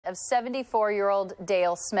of 74-year-old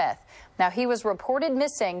Dale Smith. Now, he was reported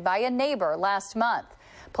missing by a neighbor last month.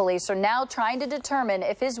 Police are now trying to determine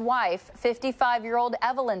if his wife, 55-year-old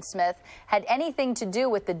Evelyn Smith, had anything to do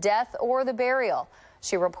with the death or the burial.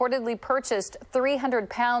 She reportedly purchased 300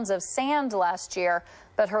 pounds of sand last year,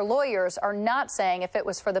 but her lawyers are not saying if it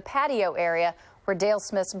was for the patio area where Dale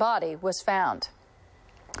Smith's body was found.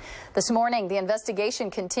 This morning, the investigation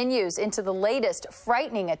continues into the latest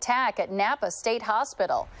frightening attack at Napa State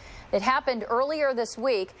Hospital. It happened earlier this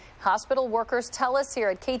week. Hospital workers tell us here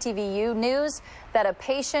at KTVU News that a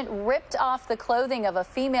patient ripped off the clothing of a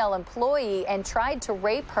female employee and tried to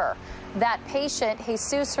rape her. That patient,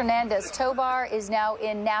 Jesus Hernandez Tobar, is now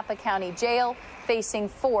in Napa County Jail facing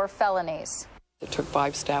 4 felonies. It took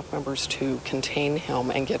 5 staff members to contain him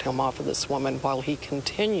and get him off of this woman while he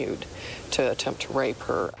continued to attempt to rape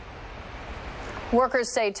her.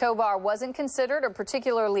 Workers say Tobar wasn't considered a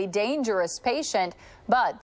particularly dangerous patient, but